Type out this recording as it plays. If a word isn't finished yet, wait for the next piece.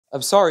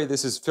I'm sorry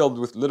this is filmed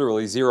with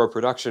literally zero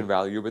production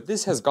value, but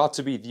this has got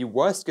to be the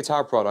worst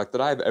guitar product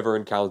that I've ever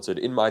encountered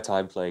in my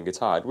time playing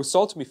guitar. It was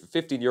sold to me for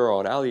 €15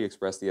 on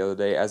AliExpress the other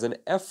day as an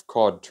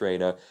F-Chord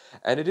trainer,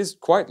 and it is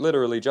quite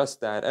literally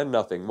just that and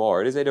nothing more.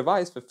 It is a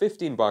device for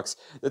 $15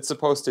 that's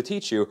supposed to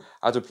teach you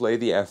how to play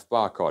the F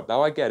bar chord.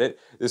 Now I get it,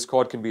 this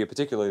chord can be a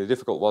particularly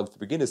difficult one for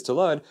beginners to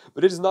learn,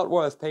 but it is not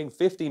worth paying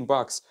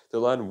 $15 to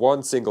learn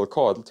one single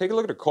chord. Take a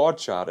look at a chord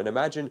chart and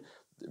imagine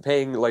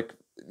paying like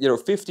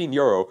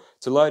 €15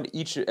 to learn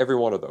each and every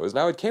one of those.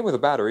 Now, it came with a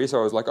battery, so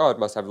I was like, oh, it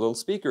must have a little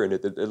speaker in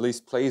it that at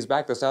least plays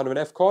back the sound of an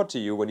F chord to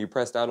you when you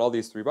press down all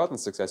these three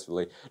buttons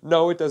successfully.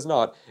 No, it does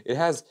not. It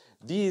has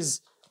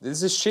this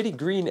is shitty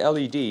green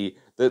LED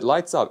that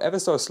lights up ever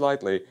so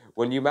slightly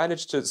when you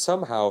manage to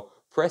somehow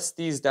press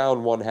these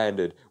down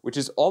one-handed, which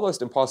is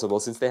almost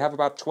impossible since they have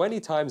about 20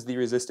 times the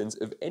resistance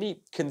of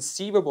any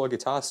conceivable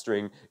guitar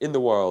string in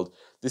the world.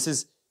 This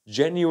is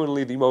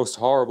genuinely the most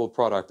horrible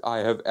product I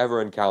have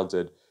ever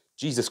encountered.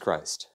 Jesus Christ.